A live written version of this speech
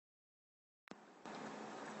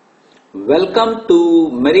Welcome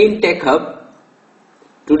to Marine Tech Hub.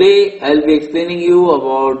 Today I'll be explaining you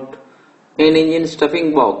about main engine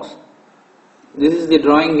stuffing box. This is the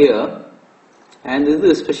drawing here, and this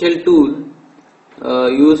is a special tool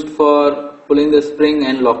used for pulling the spring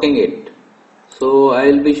and locking it. So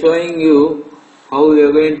I'll be showing you how we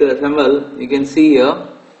are going to assemble. You can see here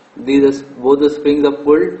both the springs are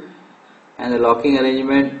pulled and the locking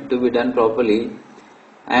arrangement to be done properly.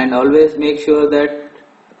 And always make sure that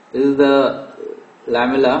this is the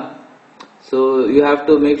lamella, so you have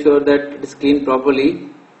to make sure that it is cleaned properly,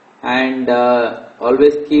 and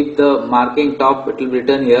always keep the marking top. It will be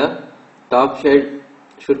written here, top shed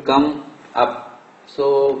should come up,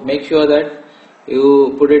 so make sure that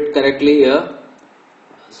you put it correctly here.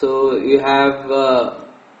 So you have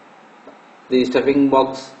the stuffing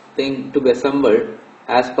box thing to be assembled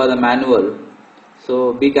as per the manual,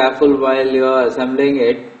 so be careful while you are assembling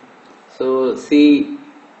it. So see,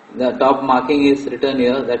 the top marking is written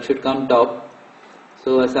here, that should come top.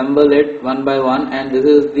 So assemble it one by one, and this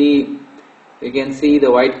is you can see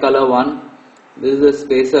the white color one. This is a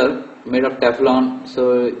spacer made of Teflon,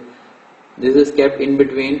 so this is kept in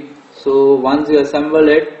between. So once you assemble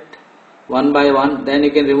it one by one, then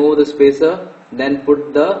you can remove the spacer, then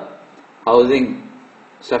put the housing,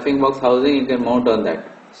 stuffing box housing, you can mount on that.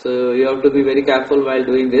 So you have to be very careful while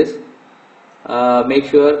doing this. Make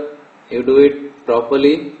sure you do it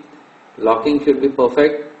properly. Locking should be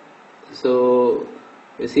perfect. So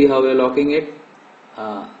you see how we are locking it.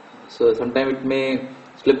 So sometimes it may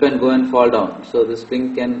slip and go and fall down. So the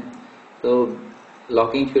spring so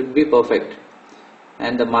locking should be perfect,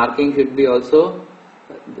 and the marking should be also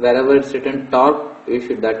wherever it's written top.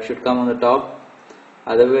 That should come on the top.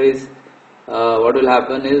 Otherwise, what will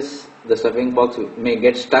happen is the stuffing box may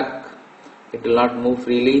get stuck. It will not move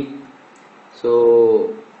freely.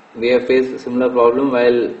 So we have faced a similar problem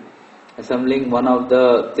while assembling one of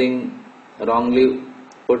the thing wrongly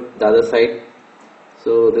put the other side.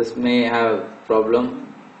 So this may have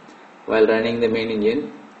problem while running the main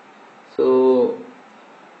engine. So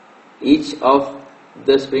each of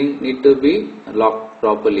the spring need to be locked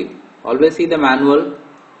properly. Always see the manual.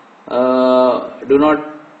 Do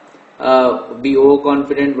not be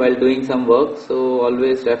overconfident while doing some work. So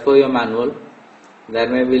always refer your manual. There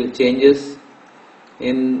may be changes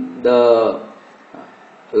in the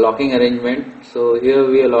locking arrangement. So here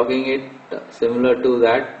we are locking it similar to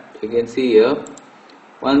that. You can see here.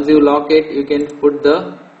 Once you lock it, you can put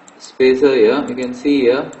the spacer here. You can see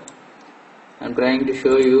here. I'm trying to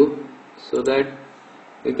show you so that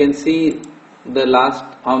you can see the last,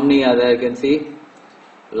 how many are there. You can see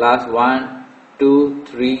last 1, 2,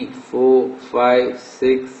 3, 4, 5,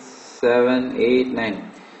 6, 7, 8,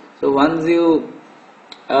 9. So once you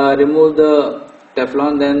remove the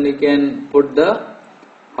Teflon, then you can put the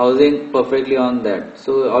housing perfectly on that.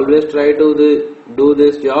 So always try to do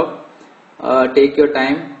this job. Take your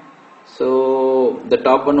time. So the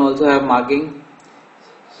top one also have marking.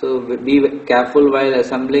 So be careful while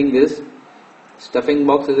assembling this. Stuffing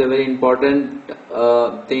box is a very important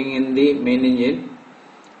thing in the main engine.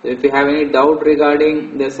 So if you have any doubt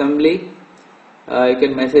regarding the assembly, you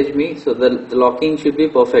can message me. So the locking should be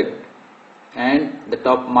perfect, and the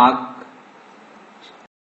top mark.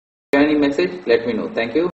 Any message, let me know.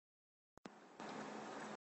 Thank you.